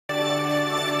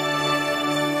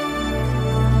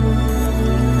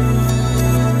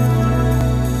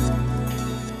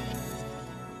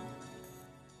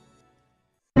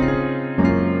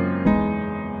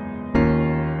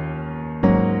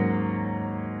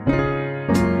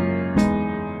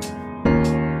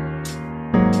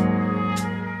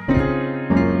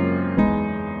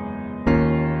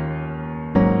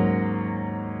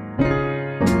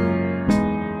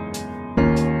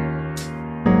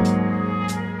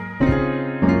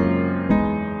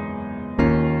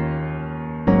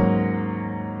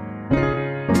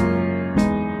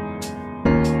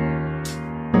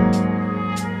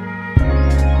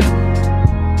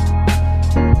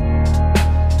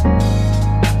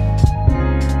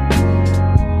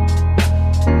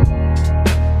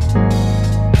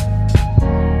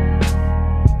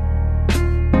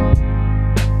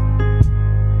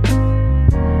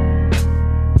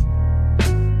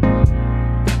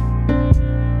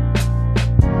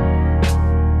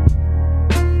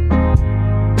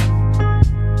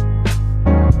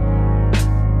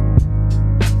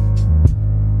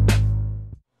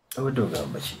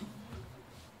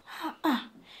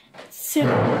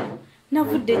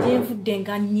Navudde gye nvudde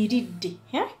nga nnyiridde.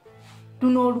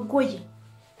 Luno olugoye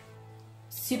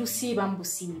sirusiiba mu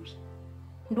busiibi.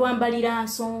 Ndwambalira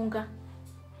nsonga.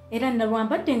 Era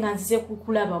nalwambadde nga nzize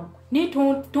kukulaba gwe. Naye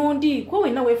tondiiko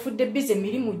wenna weefudde bize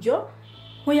emirimu gyo.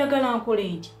 Oyagala nkole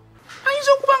ndi.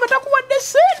 Ayinza okuba nga takuwadde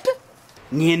ssente.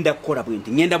 Ngenda kukola bwe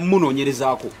nti ngenda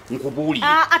munoonyerezaako nkubuulire.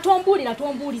 Atombuulira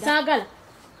saagala.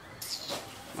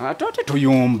 Ate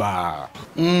tuyomba.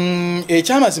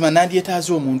 Ekyamazima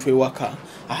nandyetaaze omuntu ewaka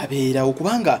abeerawo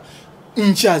kubanga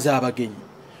nkyaza abagenyi.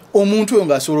 Omuntu oyo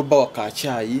ng'asobola obba waka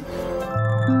akyayi.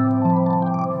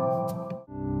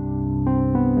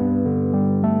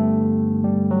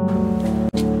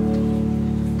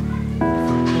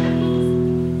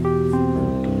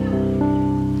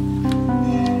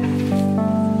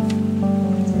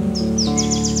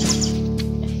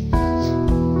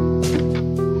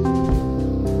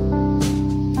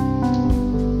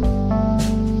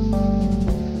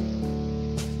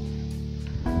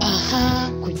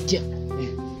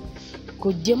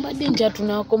 Kujja mbadde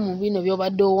nkyatunaako mu bino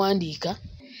by'obadde owandiika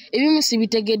ebimu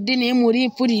sibitegedde naye muli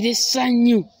mpulira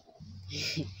essanyu.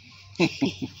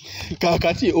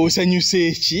 Kaakati osanyuse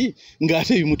eki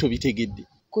ng'ate ebimu tobitegedde?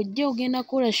 Kujja ogenda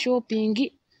kukola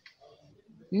shopping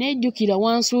nejjukira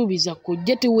wansuubiza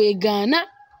kujja teweegaana.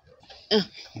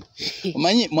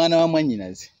 Omanyi mwana wa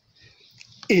mwannyinaze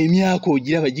emyaka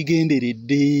ogiraba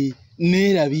gigenderedde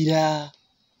neerabira.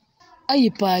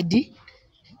 iPad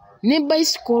ne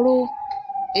bicycle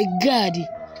eggaali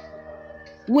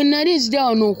we nali nzira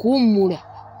wano okuwummula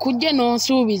kujja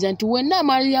n'onsuubiza nti wenna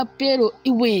amalira peero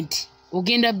event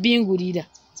ogenda bingulira.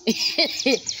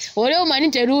 Oli omanyi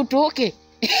nti lutuuke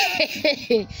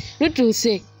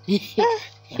lutuuse.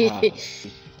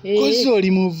 Kozi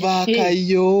oli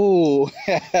muvaakayo.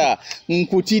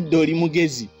 Nkutidde oli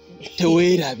mugezi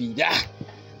teweerabira.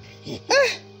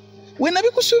 We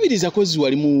nabikusuubiriza kozi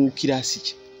wali mu kiraasi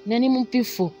ki? Nani mu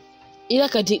P4 era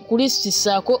kati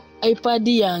kulisitisaako iPad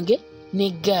yange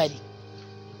n'eggaali.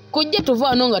 Kujja tuva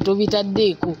wano nga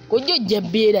tobitaddeeko kujja ojja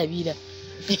beerabira.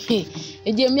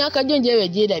 Egyo emyaka gyo njebe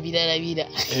gyerabiralabira.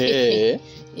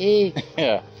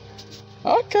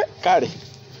 Okay, kale.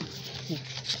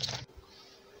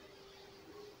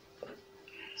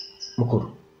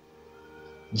 Mukulu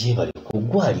gyebali ku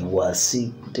gwali wasi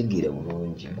kutegeera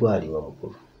bulungi gwali wa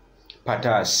mukulu?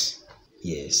 Pataasi.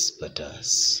 Yes,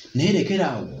 pataasi.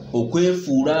 Neerekerawo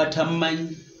okwefuula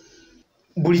atamanyi.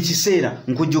 Buli kiseera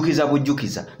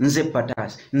nkujjukiza nze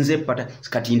pataasi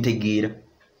kati ntegeera.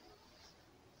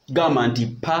 Gamba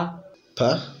nti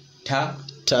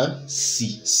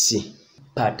si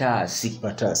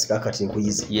pataasi kakati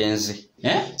nkuyize yenze.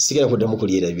 Sigera kuddamu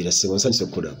kulyerabira sebo nsanyuse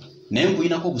okukulaba. Naye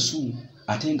nkuyinako obusungu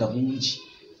ate nga bungi.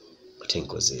 Ate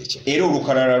nkoze ekyo. Era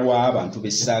olukalala lw'abantu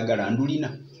bessaagala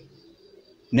ndulina.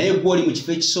 Naye gw'oli mu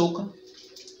kifo ekisooka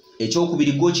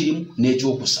ekyokubiri gw'okirimu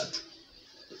n'ekyokusatu.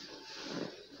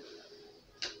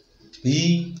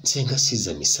 Nsenga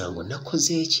sizza misango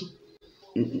nakoze eki?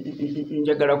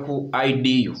 Njagala ku ID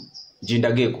yo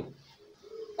gindageeko.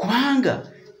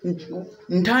 Kubanga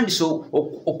ntandise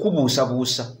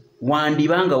okubuusabuusa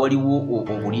wandibanga waliwo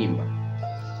obulimba.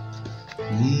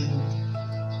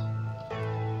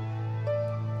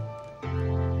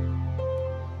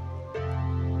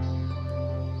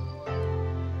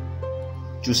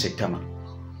 Kyusa ettama.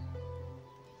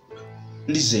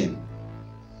 Listen.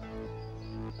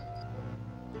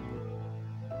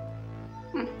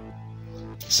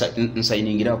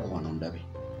 Nsayiningirako wano ndabe.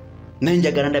 Naye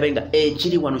njagala ndabe nga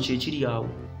ekiri wano kyekiri awo.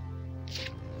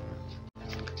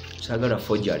 Saagala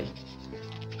forgery.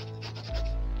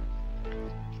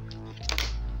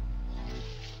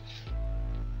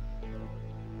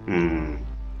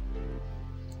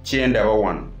 Kyendaba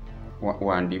wano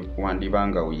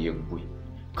wandibanga oyeggwe.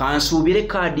 Kansuubire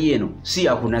kaadi eno si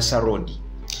yakunasa road.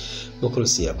 Mukulu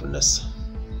si yakunasa.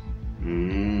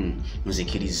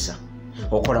 Nzikiriza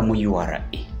okola mu URA.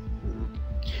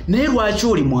 Naye lwaki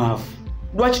oli mwavu?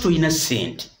 Lwaki toyina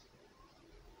ssente?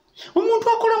 Omuntu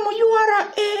akola mu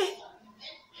URA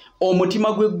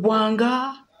omutima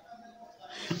gw'eggwanga,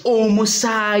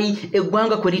 omusaayi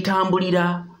eggwanga kwe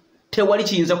litambulira, tewali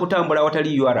kiyinza kutambula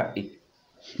awatali URA.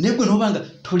 Naye gwe n'obanga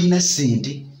tolina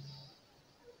ssente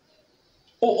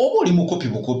oba oli mukopi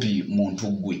bukopi muntu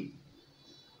gwe.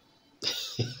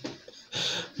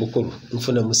 Mukulu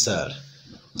nfuna musaala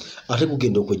ate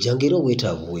kugenda okujjanga era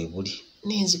obwetaavu weebuli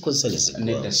n'enzikozesa nezigwa.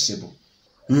 Nedda ssebo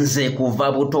nze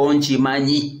kuva buto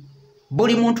nkimanyi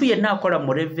buli muntu yenna akola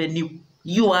mu revenue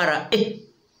URA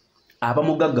aba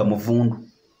mugagga muvundu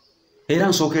era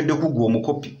nsookedde kugwa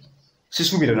omukopi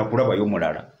sisuubira na kulabayo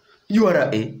mulala.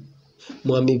 URA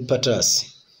Mwami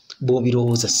Pataasi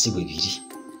bw'obirowooza si bwe biri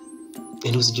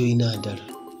endowooza gy'olina ndala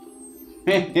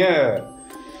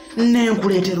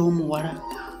nenkuleetera omuwala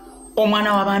omwana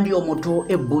w'abandi omuto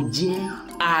ebbujje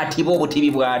atiba obutibi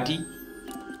bw'ati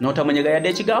n'otamunyega yadde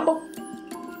ekigambo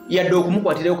yadde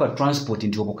okumukwatirayo ka transport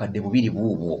nti obukadde 2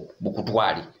 buubwo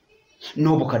bukutwale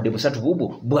n'obukadde 3 buubwo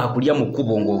bwakulya mu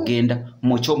kkubo ng'ogenda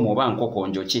mu kyomo oba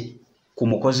nkokonjo ki ku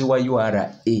mukozi wa URA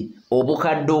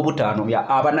obukadde 5 bya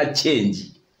abana change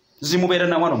zimubeera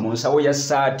na wano mu nsawo ya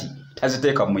saati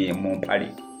taziteeka mu mpale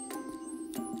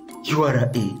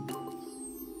URA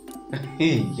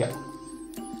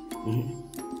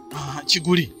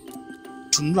Kiguli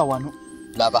tunula wano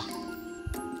laba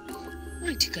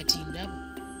anti kati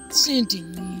ndaba sente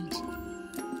nyingi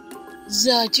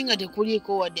zaaki nga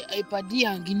tekuliiko wadde iPad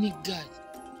yange n'eggaali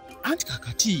anti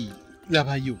kakati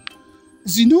labayo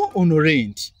zino ono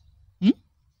rent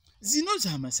zino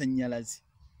za masannyalaze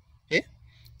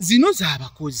zino za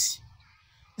abakozi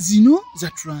zino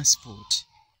za transport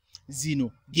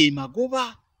zino ge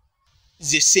magoba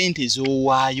ze sente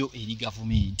z'owaayo eri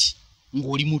gavumenti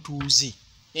ng'oli mutuuze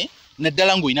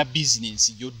naddala ng'olina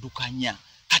bizinensi gy'oddukanya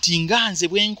kati nga nze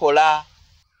bwe nkola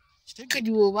kati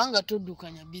bw'obanga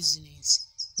toddukanya bizinensi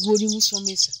ng'oli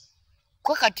musomesa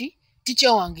kwa kati tica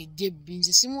wange Jebbi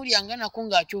nze simulyanga nako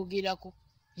ng'akyogerako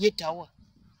yetawa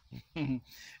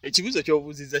ekibuuzo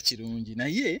ky'obuuzizza kirungi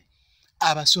naye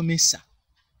abasomesa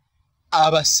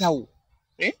abasawo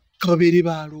kababeere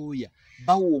balooya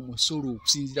bawa omusolo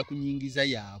okusinziira ku nnyingiza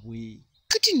yaabwe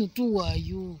kati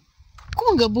notuwaayo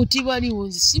kubanga bo tibaliwo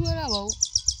nze sibalabawo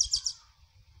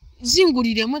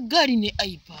zinguliremu eggaali ne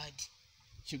iPad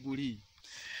Kiguli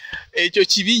ekyo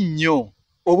kibi nnyo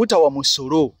obutawa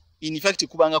musolo in fact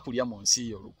kubanga kulya mu nsi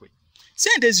y'olukwe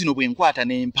sente zino bwe nkwata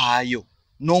n'empaayo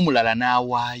n'omulala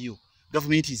n'awaayo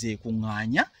gavumenti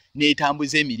zeekuŋŋaanya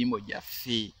n'etambuza emirimu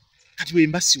gyaffe kati bwe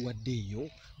mba siwaddeeyo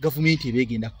gavumenti eba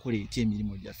egenda kukola etya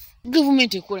emirimu gyaffe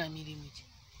gavumenti ekola mirimu ki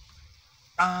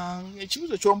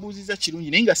ekibuuzo ky'ombuuziza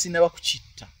kirungi naye nga sinnaba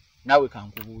kukitta naawe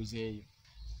kankubuuzeeyo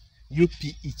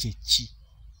UPE kyeki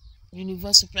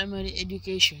Universal Primary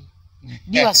Education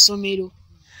liwa ssomero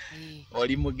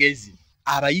oli mugezi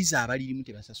abayizi abalirimu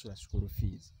tebasasula school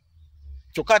fees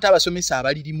kyokka ate abasomesa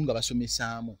abalirimu nga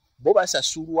basomesaamu bo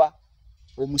basasulwa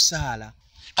omusaala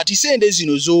kati sente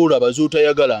zino z'olaba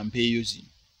z'otayagala mpeeyo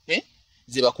zino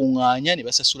ze bakuŋŋaanya ne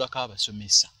basasulako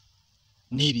abasomesa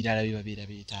n'ebirala bye babeera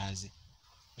beetaaze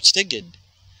okitegedde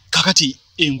kakati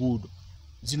enguudo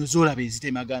zino z'olaba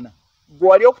ezitemagana gwe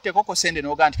wali okuteekako sente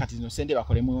n'ogaa nti kati zino sente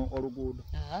bakolemu oluguudo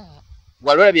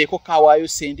wali olabyeko kawaayo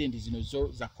sente nti zino zo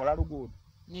zakola luguudo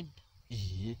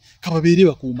kababeere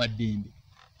bakuuma ddembe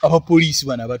abapoliisi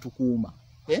bano abatukuuma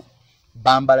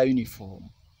bambala uniform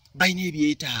balina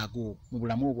ebyetaago mu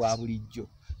bulamu obwa bulijjo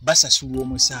basasulwa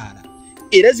omusaala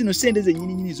era zino sente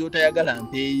zennyininyini z'otayagala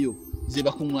mpeeyo ze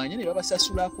bakuŋŋaanya ne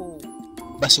babasasulako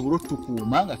basobole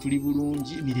otukuuma nga tuli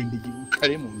bulungi emirembe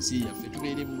gibukale mu nsi yaffe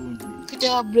tubeere bulungi kati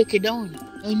aba break down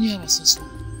ani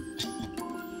abasasula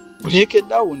break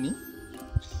down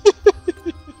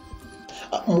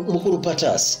mukulu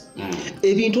Patasi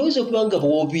ebintu oyinza okuba nga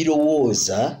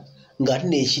bw'obirowooza ng'ate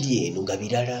n'ekiri eno nga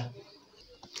birala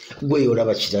gwe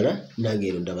olaba kirala nange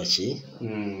eno ndaba ki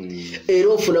era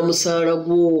ofuna musaala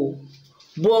gwo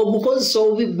bw'ogukozesa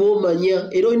obubi bw'omanya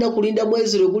era olina kulinda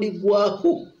mwezi lwe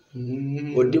guliggwako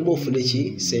oddemu ofune ki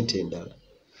sente endala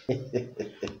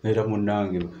era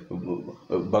munnange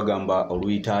bagamba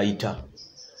oluyitaayita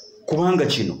kubanga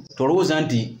kino tolowooza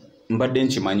nti mbadde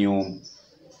nkimanyi omu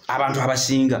abantu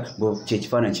abasinga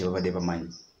kyekifaananyi kye babadde bamanyi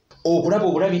okulaba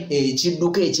obulabi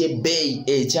ekidduka ekyebbeeyi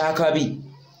ekyakabi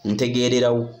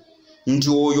ntegeererawo nti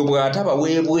oyo bw'ataba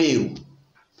weebweru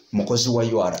mukozi wa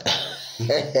URA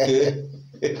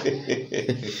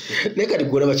naye kati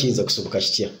gwolaba kiyinza kusoboka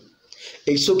kitya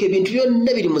ekisooka ebintu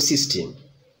byonna biri mu system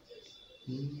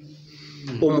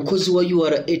omukozi wa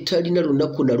URA etalina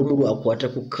lunaku na lumu lwakwata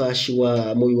ku kaashi wa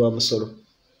muwi wa musolo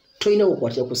tolina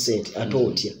kukwatira ku sente ate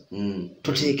otya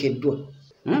toteekeddwa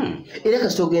era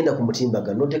kasita ogenda ku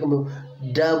mutimbagano noteekamu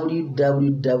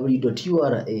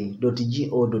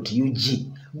www.ura.go.ug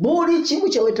buli kimu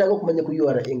kyewetaaga okumanya ku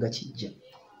URA nga kijja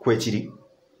kwekiri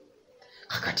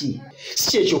kakati si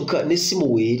kyekyokka n'essimu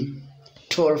weeri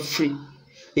toll free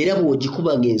era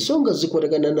bw'ogikuba ng'ensonga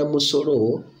zikolagana na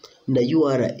musolo na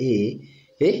URA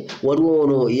waliwo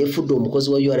ono yeefudde omukozi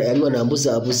wa URA yaliwo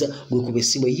nambuzaabuza gwekuba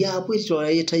essimu yaabwe etwala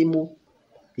yeetayimu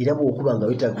era bw'okuba nga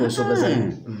wetaaga ku nsonga za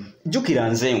jjukira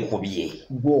nze nkubye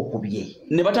gw'okubye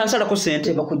ne batansalako sente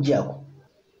bakuggyako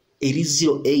eri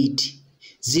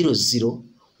 0800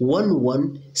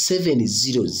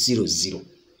 117000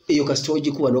 eyo kasita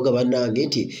ogikuba noga bannange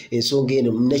nti ensonga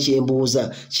eno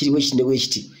nakyembuuza kiriwo ekinewo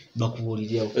ekiti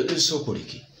bakubuulirirawo.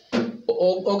 Sokoleki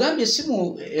ogambye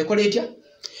essimu ekola etya?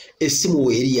 Essimu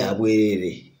weeri ya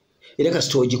bwerere era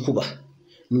kasita ogikuba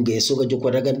ng'ensonga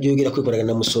gy'oyogera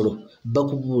kwekolagana musolo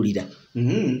bakubuulira.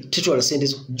 Tetwala ssente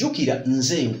zo. Jjukira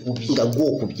nze nkubye nga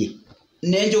gw'okubye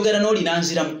nenjogera n'olina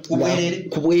nziramu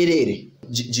ku bwerere.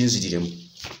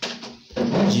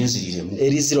 Ginziriremu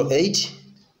eri 08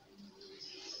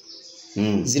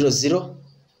 00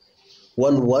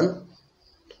 11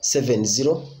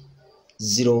 70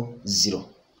 00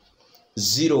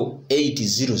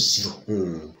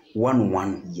 0800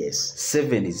 11 yes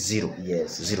 70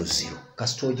 yes 00.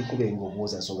 kasita ogikube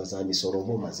ng'obuuza nsonga za misolo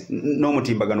oba omaze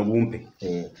n'omutimbagano gumpe.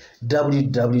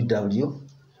 www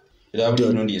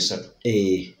nondi esatu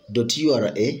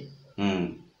 .ura.go.ug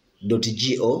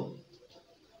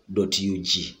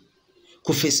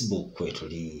ku Facebook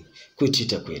kwetuli, ku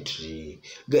Twitter kwetuli,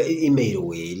 email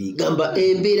weeri gamba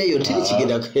embeera yo teri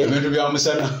kigenda ebintu bya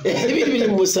musana ebintu biri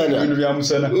musana ebintu bya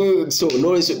musana so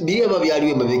no biri aba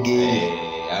byaliwe mabege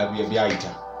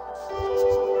byayita.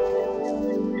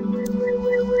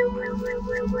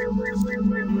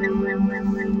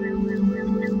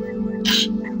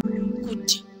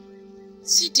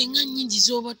 Sente nga nnyingi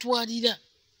z'obatwalira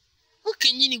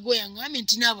okennyini gwe yaŋŋambye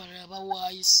nti n'abalala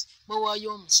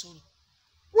bawaayo omusolo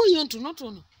weeyo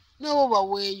ntonotono nabo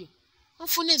baweeyo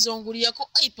nfune zongulirako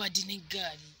iPad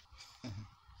n'eggaali.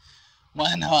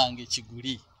 Mwana wange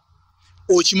Kiguli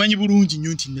okimanyi bulungi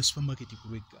nnyo nti ne supermarket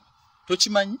kulwegga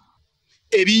tokimanyi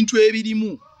ebintu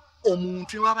ebirimu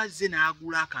omuntu wabazze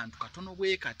n'agula akantu katono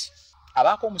bwe kati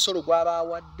abaako omusolo gw'aba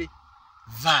awadde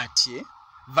VAT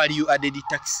value added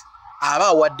tax aba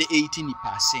awadde 18%.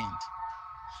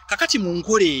 Kakati mu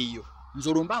nkola eyo nze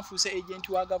olumba nfuuse agent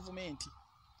wa gavumenti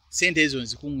sente ezo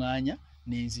nzikuŋŋaanya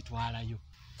n'enzitwalayo.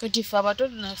 Kati ffe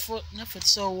abatoto naffe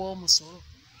tusobola omusolo.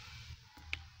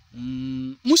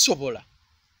 Musobola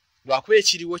lwakuba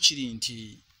ekiriwo kiri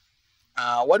nti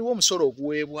waliwo omusolo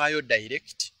oguweebwayo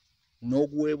direct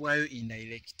n'oguweebwayo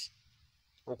indirect.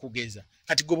 Okugeza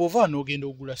kati gwe bw'ova n'ogenda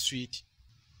ogula sweet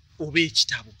oba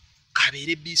ekitabo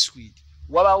kabeere biscuit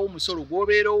wabaawo omusolo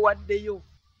gw'obeera owaddeyo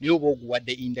naye oba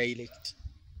oguwadde indirect.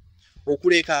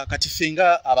 Okuleka kati ffe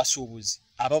nga abasuubuzi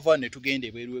abava ne tugenda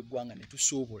ebweru w'eggwanga ne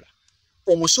tusuubula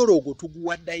omusolo ogwo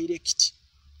tuguwa direct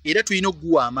era tulina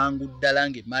okuguwa amangu ddala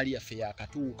ng'emmaali yaffe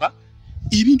yakatuuka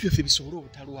ebintu byaffe bisobole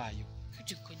obutalwayo.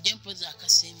 Kati kojja mpoza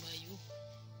akasembayo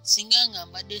singa nga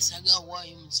mbadde esaaga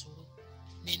awaayo omusolo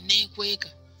ne neekweka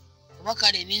oba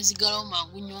kale n'enzigalawo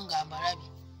mangu nnyo nga mbalabye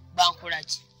bankola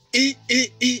ki?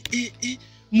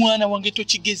 Mwana wange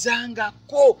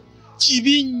tokigezangako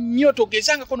kibi nnyo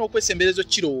togezangako n'okwesemberezo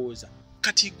kirowooza.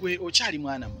 Kati gwe okyali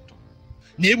mwana muto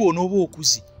naye bw'onooba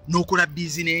okuze n'okola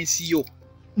bizinensi yo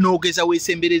n'ogeza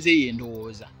weesembereze ye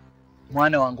ndowooza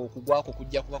mwana wange okugwako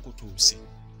kujja kuba kutuuse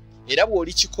era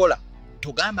bw'oli kikola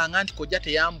togambanga nti kojja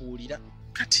teyambuulira.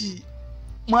 Kati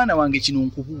mwana wange kino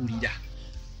nkubuulira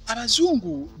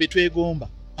abazungu betwegomba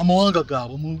amawanga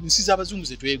gaabwe mu nsi z'abazungu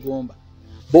ze twegomba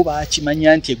bo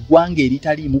baakimanya nti eggwanga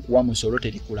eritaliimu kuwa musolo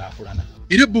terikulaakulana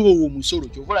era bo bawa omusolo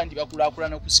kyokola nti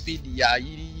bakulaakulana ku sipiidi ya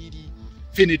yiriyiri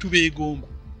ffe ne tubeegomba.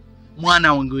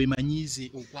 Mwana wange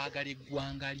weemanyiize okwagala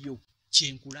eggwanga lyo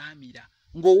kyenkulaamira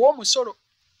ng'owa omusolo.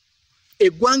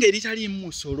 Eggwanga eritaliimu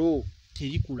musolo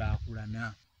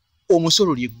terikulaakulana.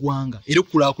 Omusolo ly'eggwanga era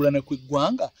okukulaakulana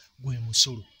kw'eggwanga gwe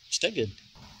musolo. Kitegedde?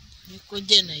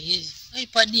 Nikojja naye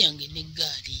iPad yange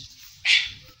n'eggaali.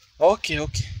 Okay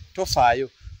tofaayo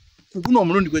ku guno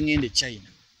omulundi gwe ngenda e China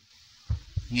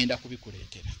ngenda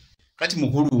kubikuleetera. Kati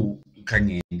mukulu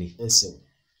kangende ese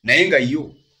naye nga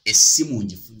yo essimu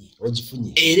ngifunye.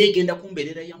 Ogifunye era egenda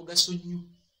kumbeerera ya mugaso nnyo.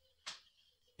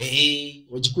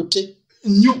 Ogikutte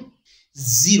nnyo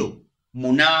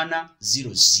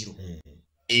 0800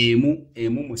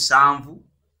 emu musanvu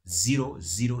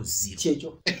 000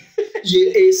 kyekyo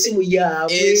ye esimu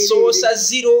yaabwe esoosa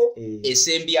 0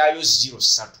 esembyayo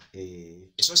 03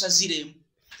 esoosa 0 emu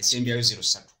esembyayo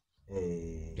 03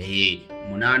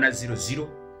 800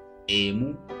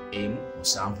 emu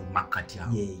musanvu makati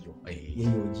awo yeyo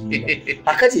ojira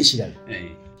akati ekirala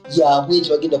yaabwe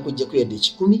ekyo bagenda kujja kuyadde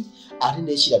 10 ate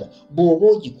n'ekirala bw'oba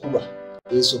ogikuba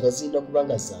ensonga zirina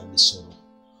kubanga za misolo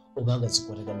obanga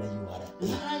zikwatagana URA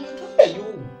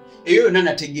eyo yonna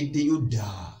nategeddeyo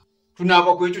dda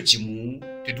tunaaba ku ekyo kimu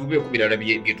tetuube ku birala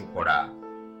bye tukola.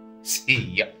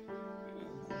 Siya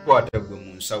kwata gwe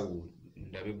mu nsawo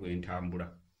ndabe bwe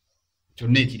ntambula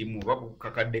kyonna ekirimu oba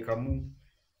kakadde kamu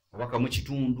oba kamu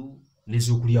kitundu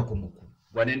n'ez'okulyako mukulu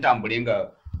wane ntambule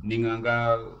nga niŋŋanga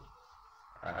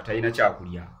atalina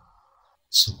kyakulya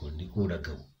soko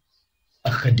ndikulagawo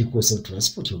akadde kosa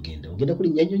transport ogenda kuli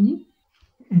nyanyonyi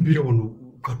mbira wano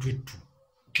katwetu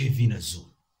Kevin azo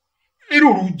era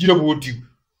olugira bwoti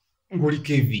ngoli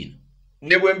Kevin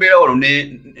ne bwembeera wano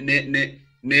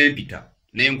ne mpita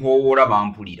ne nkowoola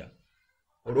bampulira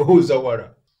olowooza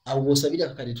wala awo osabira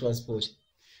akakadde transport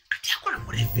kati akola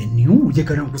mu revenue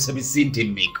njagala nkusaba sente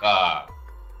mmeka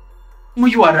mu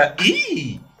URA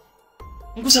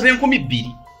nkusaba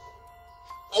 2,000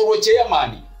 olwo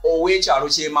kyeyamaani ow'ekyalo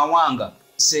ky'emawanga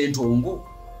Sentongo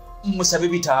musabe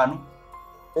 5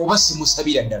 oba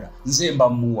simusabira ddala nze mba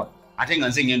muwa ate nga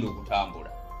nze ngenda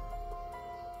okutambula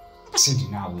sente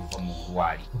naawe va mu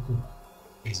lwali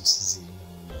ezo sizirina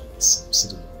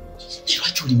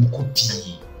lwaki oli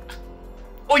mukopi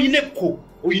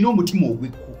oyina omutima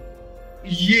ogw'ekko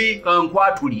ye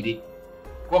kankwatulire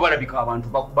kuba balabika abantu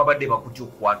babadde bakutya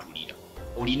okukwatulira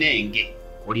olina enge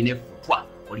olina effutwa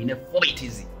olina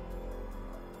effobitizi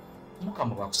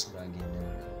Mukama bwakusulanga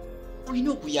ennanga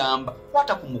olina okuyamba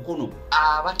kwata ku mukono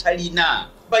abatalina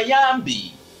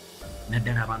bayambi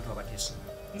naddala abantu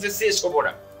abateesobola nze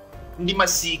seesobola ndi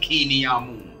masiikiini ya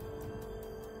Mungu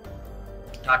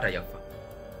taata yafa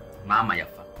maama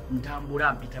yafa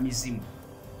ntambula mpita mizimu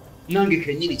nange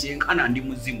kennyini kyenkana ndi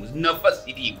muzimu nafa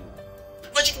siriiwo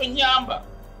lwaki tonyamba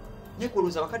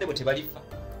nekoloza abakadde bwe tebalifa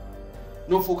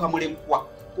n'ofuuka mulekwa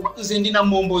kuba nze ndina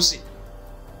momboze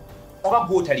oba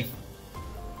gw'otalifa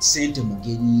sente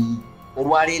mugenyi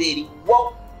olwaleero eriwo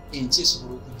enkya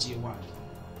esobola okujja ewange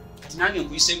kati nange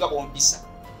nkuyisenga bwompisa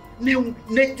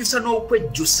nejjusa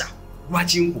n'okwejjusa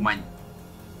lwaki nkumanyi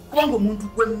kubanga omuntu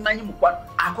gwe mmanyi mukwano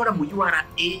akola mu URA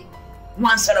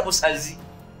mwansala busazi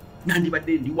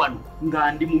nandibadde ndi wano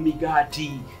nga ndi mu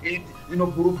migaati ino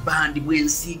bulubandi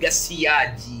bwensiiga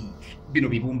siyaagi bino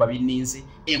bibumba bininze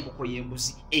enkoko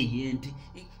y'embuzi ey'ente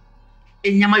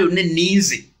ennyama yonna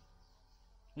enninze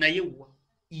naye wa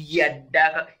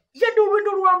yadde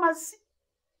olwendo lw'amazzi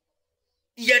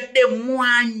yadde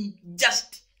mwanyi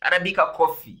just arabika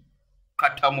coffee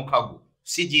katamukago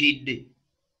sigiridde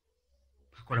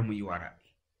akola mu URA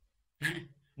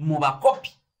mu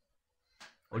bakopi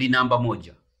oli namba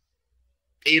 1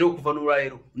 era okuva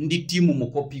n'olwaleero ndi tiimu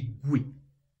mukopi gwe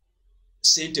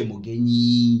sente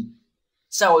mugenyi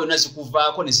saawa yonna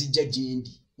zikuvaako ne zijja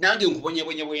gyendi nange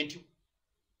nkubonyebonye bwentyo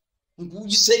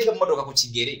nkugiseeka emmotoka ku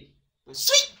kigere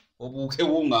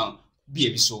obuukewo nga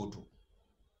byebisooto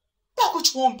pako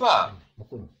kyompa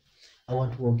mukulu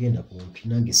awantu wogenda kumpi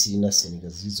nange sirina sente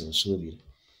zizo nsuubira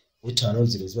etaano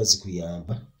zino ziba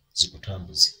zikuyamba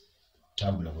zikutambuze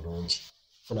tambula bulungi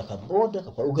funa kaboda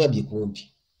kakwalugambye kumpi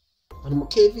wali mu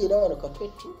Kevin wano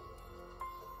katwetu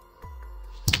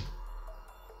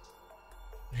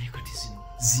naye kati zino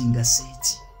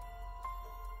zingaseeki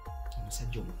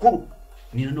omusajja omukulu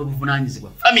nina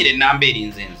n'obuvunaanyizibwa famire ennamba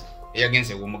erinze nze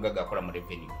eyagenze ew'omugagga akola mu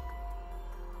revenue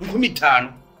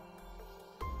 5,000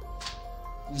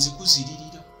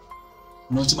 nzikuziririra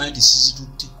n'okimanyi nti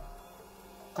sizitutte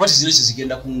kuba tizina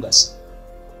kyezigenda kungasa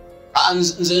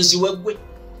nze nziweggwe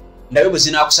ndabe bwe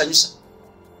zinaakusanyusa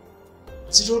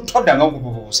situtoddanga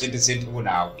sente bo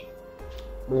naawe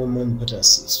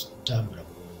nomupatasiiso tambula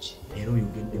bulungi era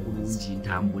oyogedde bulungi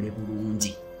ntambule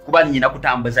bulungi kuba nyina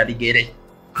kutambuza bigere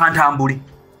kantambule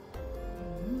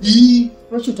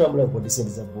lwaki otambula kuwadde sente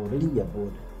za booda linnya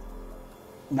booda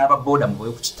n'ababooda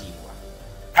muboye ku kitiibwa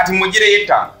kati mugireyo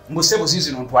ettaano mbuse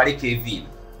buzizino ntwale Kevin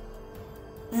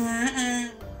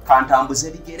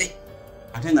kantambuze bigere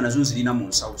ate nga nazo nzirina mu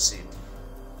nsawo sente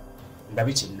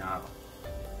ndabe kyennaaba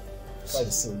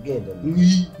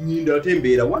nyinda ate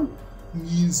mbeera wano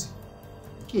nyinze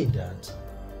genda nti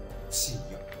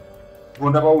siya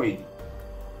bondaba wendi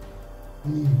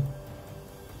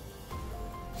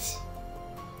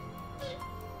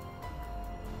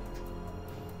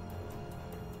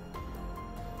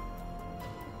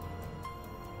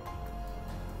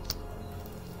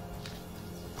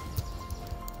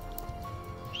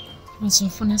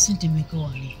Masofuna sente meka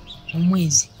wali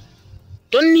omwezi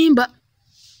tonimba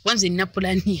wanze nina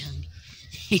pulani yange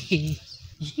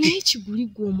naye Kiguli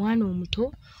gwe omwana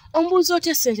omuto ombuuza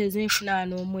otya sente zenfuna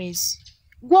n'omwezi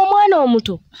gwe omwana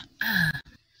omuto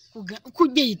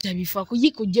kujja yitabifa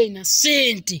kujja ina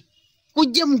sente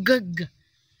kujja mugagga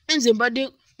enze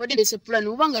mbadde ndese pulani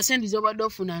ubanga sente zobadde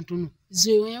ofuna ntono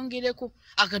zeyongereko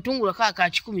akatungula ka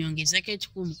 10 yongezeko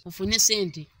 10 ufune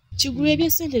sente Kiguli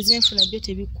ebyesente zenfuna byo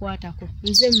tebikwatako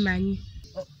nze mmanyi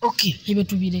okay ebyo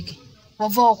tubireke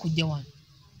wavaawo kujja wano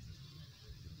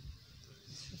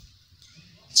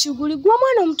Kiguli gwe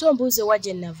omwana omuto ombuuze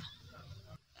wagye nava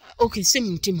okay si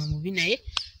mutima mubi naye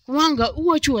kubanga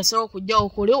uwo kiwasawo kujja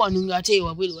okole wano ng'ate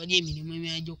wabweru wali emirimu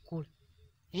emirala gy'okukola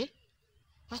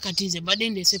Akati nze badde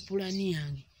ndese pulani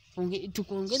yange.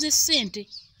 Tukuongeze ssente.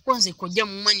 Kwanze kojja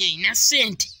mumanya ina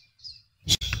ssente.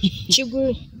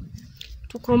 Kigulu.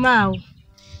 Tukomaawo.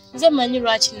 Nze manyi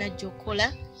lwaki najja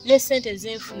okukola ne ssente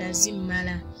zenfuna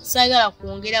zimmala. Saagala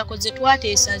kwongerako ze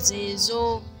twateesa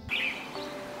zeezo.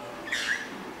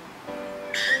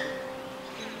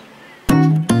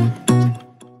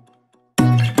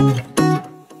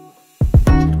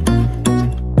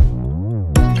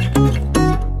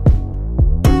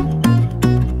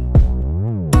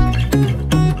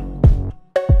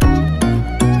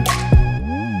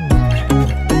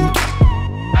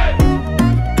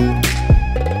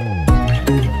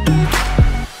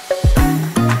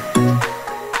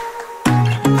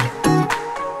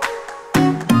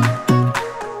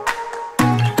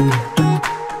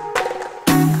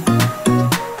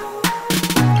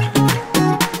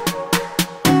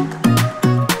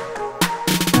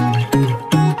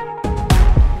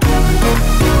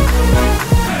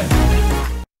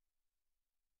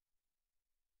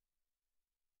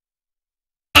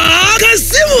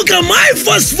 Simuka my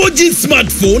first 4G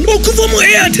smartphone okuva mu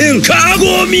Airtel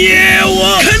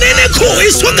kagomyewo kanene ko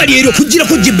isonga lyero kugira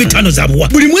ku GB 5 zabuwa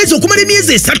buli mwezi okumala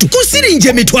emyezi 3 kusirinje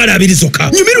emitwalo 2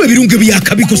 zokka nyumirwe ebirungo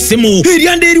byakabikussemu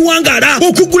eryanda eriwangala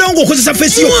okugula ngo okozesa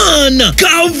face mwana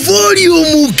ka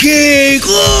volume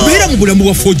keko bera mu bulamu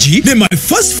bwa 4G ne my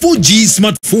first 4G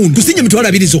smartphone kusinya emitwalo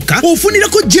 2 zokka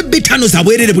ofunirako GB 5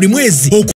 zabwerere buli mwezi.